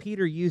 is that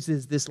Peter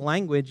uses this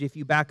language, if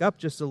you back up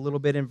just a little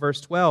bit in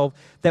verse 12,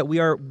 that we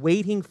are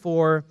waiting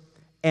for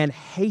and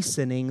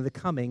hastening the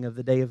coming of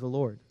the day of the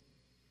Lord.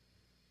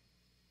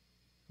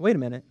 Wait a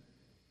minute.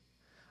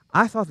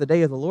 I thought the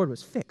day of the Lord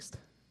was fixed.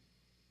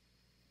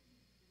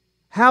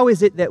 How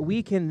is it that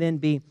we can then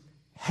be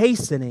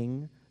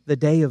hastening the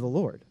day of the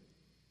Lord?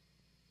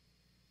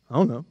 I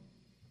don't know.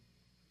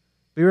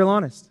 Be real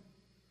honest.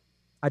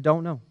 I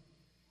don't know.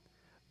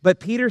 But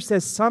Peter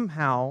says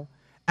somehow,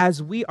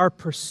 as we are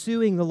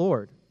pursuing the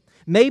Lord,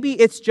 maybe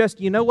it's just,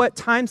 you know what,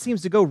 time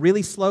seems to go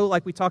really slow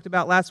like we talked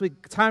about last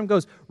week. Time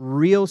goes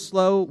real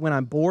slow when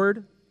I'm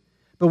bored.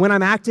 But when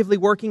I'm actively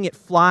working, it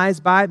flies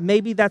by.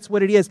 Maybe that's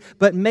what it is.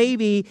 But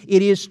maybe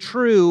it is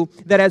true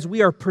that as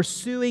we are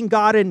pursuing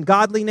God in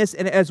godliness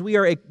and as we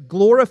are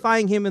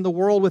glorifying Him in the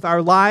world with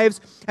our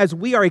lives, as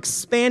we are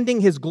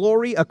expanding His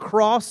glory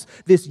across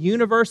this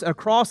universe,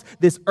 across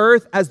this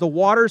earth, as the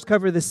waters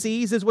cover the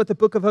seas, is what the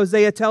book of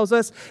Hosea tells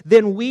us,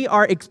 then we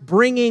are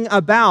bringing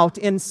about,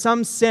 in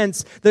some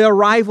sense, the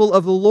arrival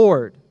of the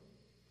Lord.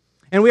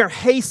 And we are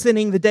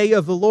hastening the day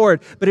of the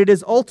Lord. But it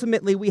is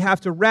ultimately, we have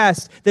to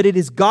rest that it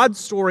is God's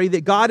story,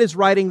 that God is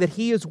writing, that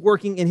He is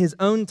working in His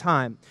own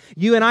time.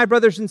 You and I,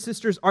 brothers and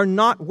sisters, are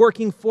not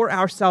working for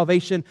our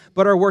salvation,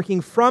 but are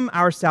working from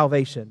our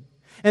salvation.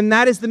 And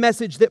that is the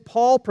message that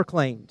Paul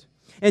proclaimed.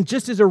 And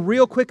just as a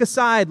real quick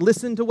aside,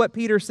 listen to what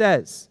Peter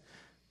says.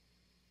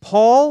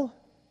 Paul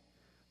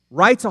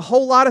writes a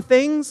whole lot of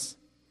things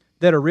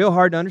that are real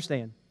hard to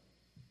understand.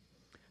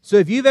 So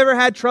if you've ever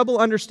had trouble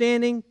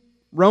understanding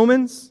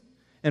Romans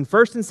and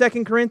 1st and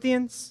 2nd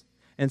Corinthians,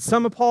 and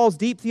some of Paul's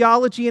deep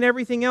theology and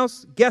everything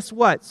else, guess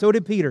what? So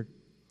did Peter.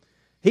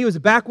 He was a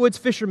backwoods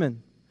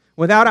fisherman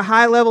without a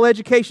high-level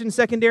education,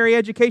 secondary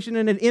education,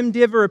 and an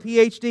MDiv or a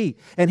PhD.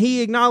 And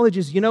he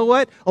acknowledges, you know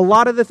what? A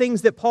lot of the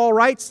things that Paul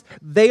writes,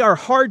 they are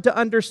hard to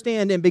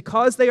understand. And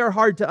because they are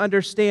hard to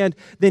understand,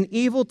 then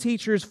evil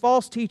teachers,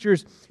 false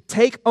teachers,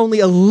 take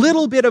only a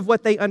little bit of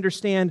what they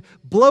understand,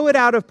 blow it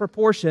out of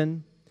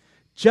proportion,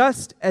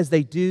 just as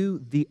they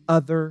do the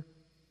other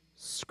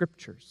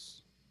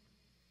Scriptures.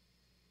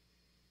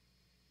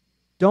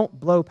 Don't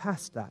blow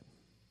past that.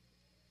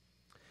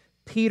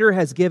 Peter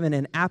has given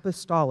an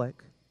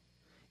apostolic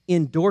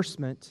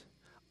endorsement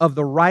of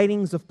the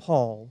writings of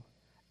Paul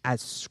as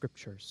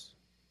Scriptures.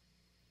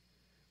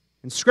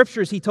 And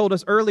Scriptures, he told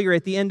us earlier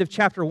at the end of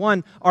chapter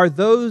 1, are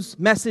those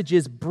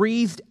messages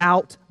breathed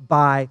out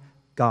by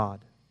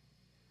God.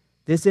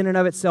 This in and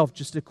of itself,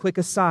 just a quick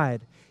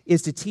aside,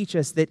 is to teach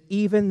us that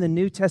even the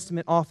New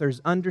Testament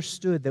authors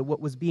understood that what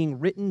was being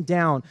written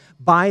down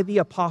by the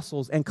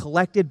apostles and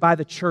collected by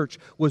the church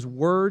was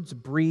words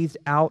breathed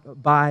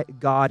out by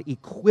God,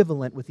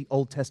 equivalent with the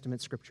Old Testament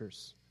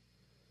Scriptures.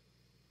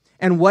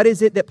 And what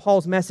is it that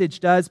Paul's message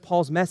does?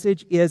 Paul's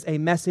message is a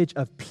message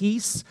of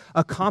peace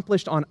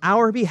accomplished on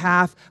our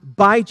behalf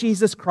by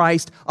Jesus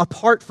Christ,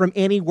 apart from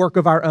any work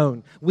of our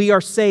own. We are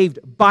saved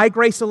by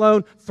grace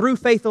alone, through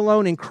faith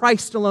alone, in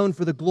Christ alone,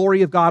 for the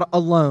glory of God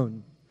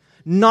alone.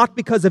 Not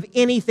because of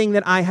anything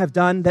that I have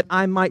done that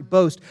I might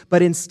boast,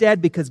 but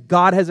instead because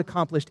God has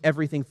accomplished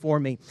everything for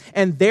me.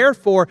 And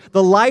therefore,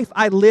 the life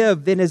I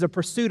live then is a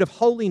pursuit of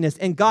holiness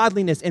and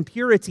godliness and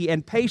purity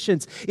and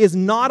patience is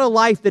not a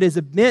life that is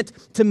meant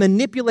to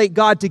manipulate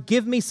God to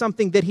give me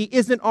something that He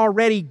isn't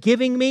already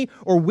giving me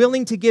or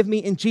willing to give me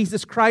in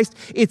Jesus Christ.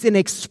 It's an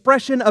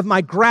expression of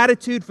my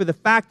gratitude for the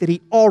fact that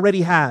He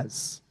already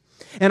has.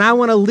 And I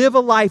want to live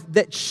a life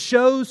that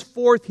shows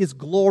forth His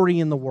glory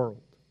in the world.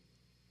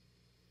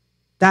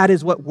 That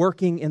is what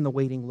working in the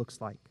waiting looks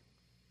like.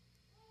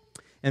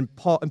 And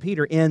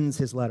Peter ends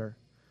his letter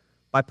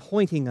by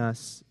pointing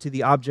us to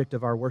the object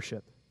of our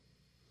worship.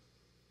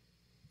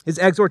 His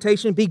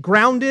exhortation, be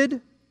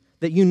grounded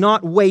that you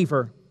not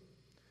waver.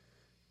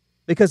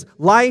 Because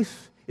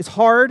life is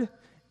hard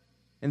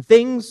and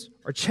things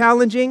are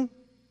challenging,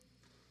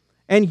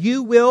 and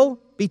you will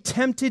be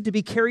tempted to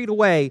be carried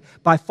away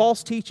by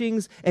false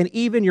teachings and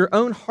even your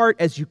own heart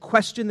as you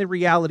question the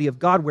reality of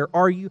God, where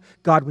are you?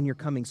 God, when you're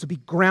coming. So be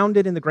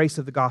grounded in the grace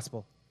of the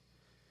gospel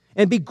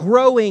and be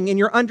growing in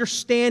your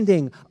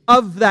understanding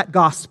of that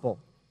gospel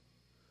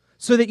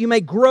so that you may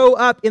grow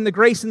up in the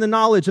grace and the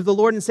knowledge of the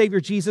Lord and Savior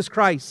Jesus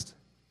Christ.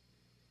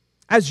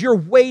 As you're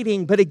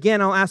waiting, but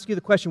again, I'll ask you the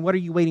question, what are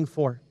you waiting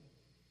for?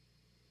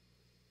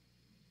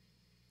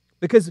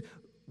 Because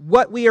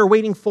what we are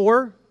waiting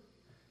for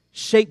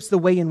shapes the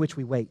way in which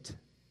we wait.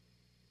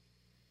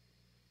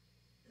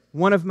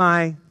 One of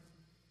my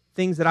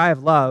things that I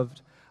have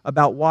loved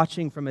about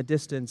watching from a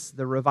distance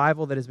the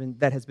revival that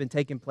has been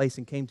taking place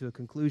and came to a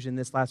conclusion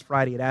this last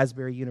Friday at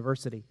Asbury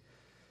University.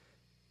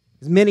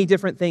 There's many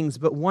different things,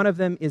 but one of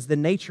them is the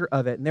nature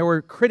of it. And there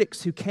were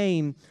critics who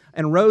came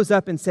and rose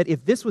up and said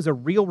if this was a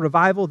real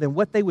revival, then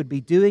what they would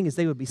be doing is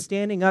they would be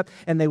standing up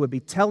and they would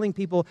be telling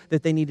people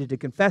that they needed to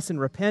confess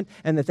and repent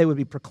and that they would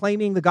be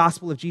proclaiming the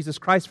gospel of Jesus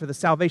Christ for the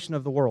salvation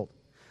of the world.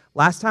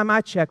 Last time I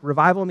checked,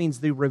 revival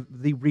means the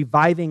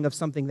reviving of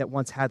something that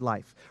once had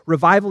life.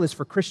 Revival is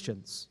for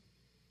Christians.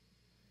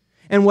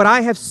 And what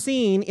I have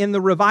seen in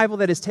the revival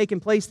that has taken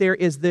place there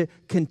is the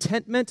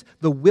contentment,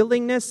 the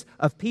willingness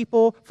of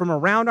people from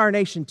around our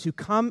nation to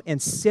come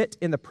and sit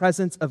in the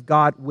presence of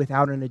God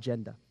without an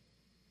agenda.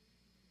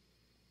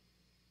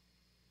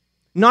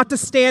 Not to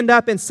stand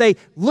up and say,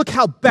 look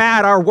how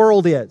bad our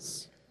world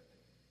is.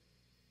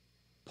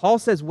 Paul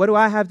says, what do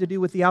I have to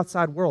do with the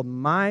outside world?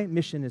 My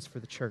mission is for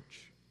the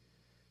church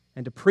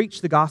and to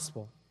preach the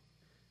gospel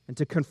and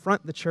to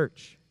confront the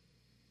church.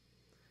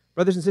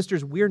 Brothers and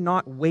sisters, we're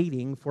not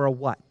waiting for a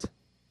what?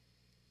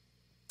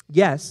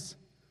 Yes,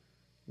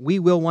 we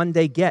will one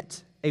day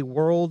get a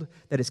world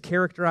that is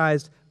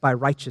characterized by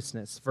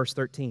righteousness. Verse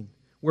 13.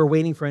 We're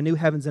waiting for a new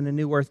heavens and a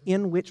new earth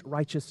in which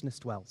righteousness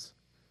dwells.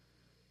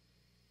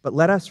 But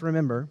let us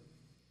remember,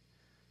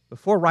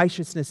 before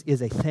righteousness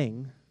is a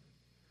thing,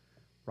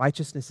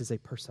 righteousness is a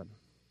person.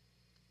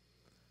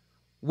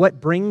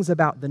 What brings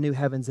about the new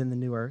heavens and the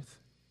new earth?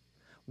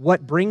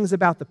 What brings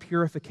about the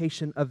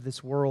purification of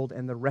this world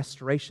and the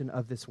restoration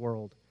of this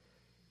world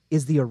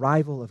is the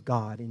arrival of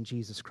God in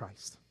Jesus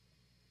Christ.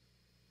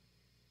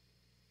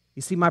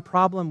 You see, my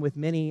problem with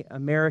many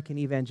American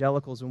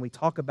evangelicals when we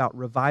talk about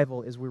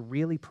revival is we're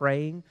really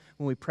praying,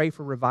 when we pray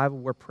for revival,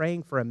 we're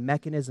praying for a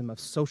mechanism of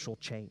social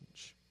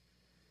change,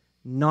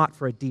 not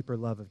for a deeper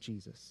love of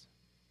Jesus.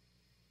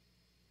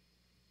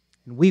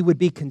 And we would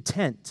be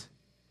content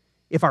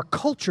if our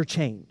culture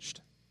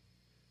changed.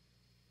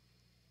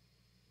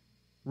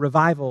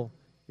 Revival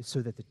is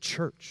so that the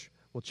church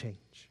will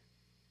change.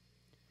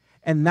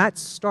 And that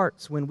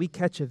starts when we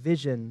catch a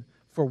vision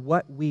for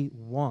what we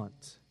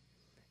want.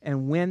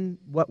 And when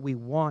what we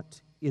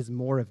want is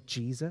more of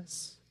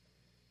Jesus,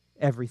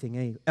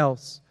 everything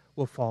else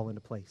will fall into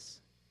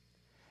place.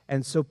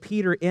 And so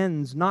Peter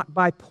ends not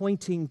by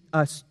pointing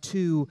us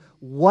to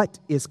what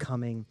is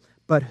coming,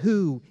 but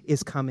who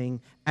is coming,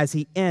 as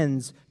he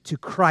ends, to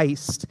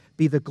Christ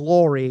be the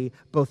glory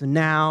both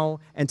now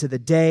and to the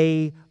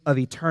day of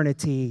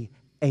eternity.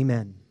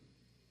 Amen.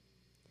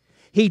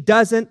 He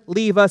doesn't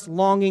leave us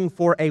longing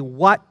for a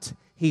what,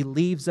 he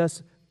leaves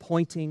us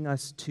pointing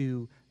us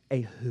to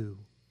a who.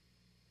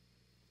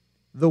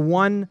 The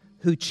one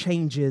who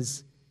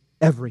changes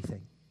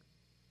everything.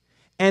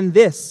 And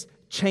this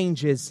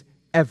changes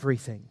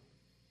everything.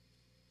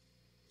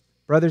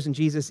 Brothers and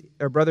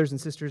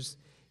sisters,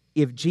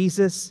 if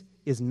Jesus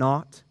is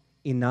not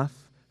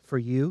enough for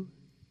you,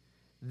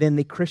 then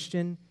the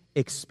Christian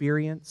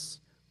experience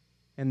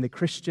and the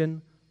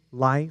Christian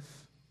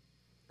life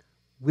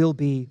will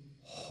be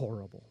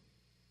horrible.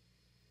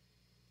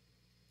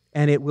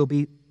 And it will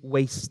be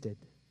wasted.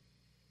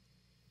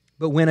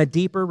 But when a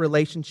deeper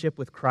relationship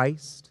with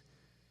Christ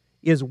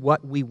is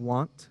what we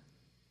want,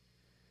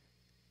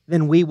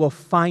 then we will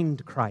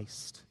find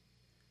Christ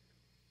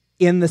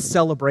in the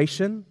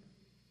celebration.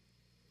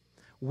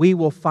 We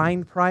will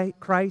find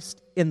Christ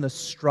in the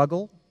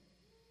struggle.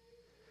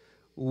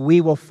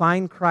 We will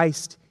find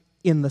Christ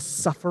in the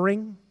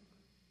suffering.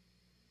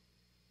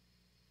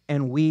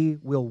 And we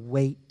will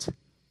wait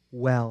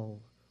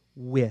well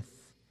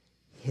with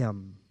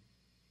Him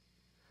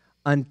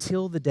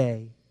until the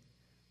day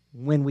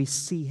when we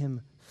see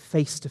Him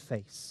face to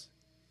face.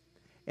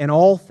 And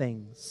all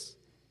things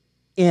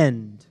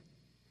end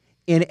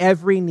in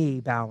every knee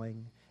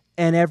bowing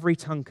and every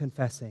tongue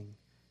confessing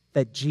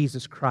that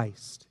Jesus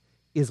Christ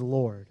is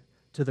Lord,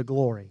 to the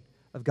glory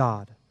of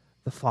God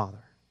the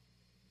Father.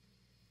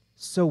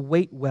 So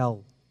wait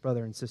well,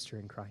 brother and sister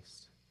in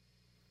Christ.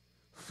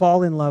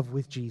 Fall in love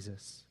with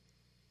Jesus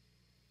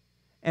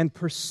and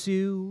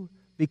pursue,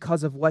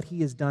 because of what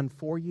He has done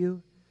for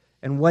you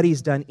and what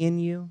He's done in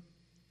you,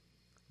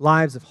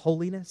 lives of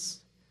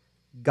holiness,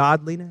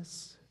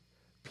 godliness,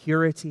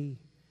 purity,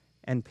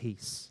 and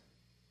peace.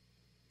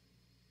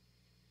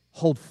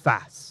 Hold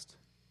fast.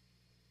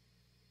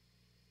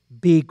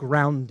 Be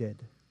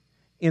grounded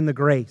in the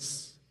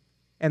grace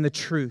and the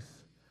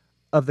truth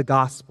of the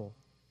gospel,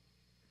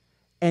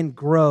 and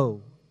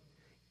grow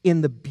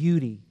in the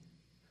beauty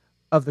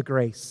of the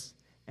grace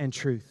and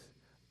truth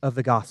of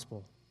the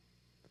gospel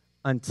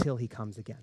until he comes again.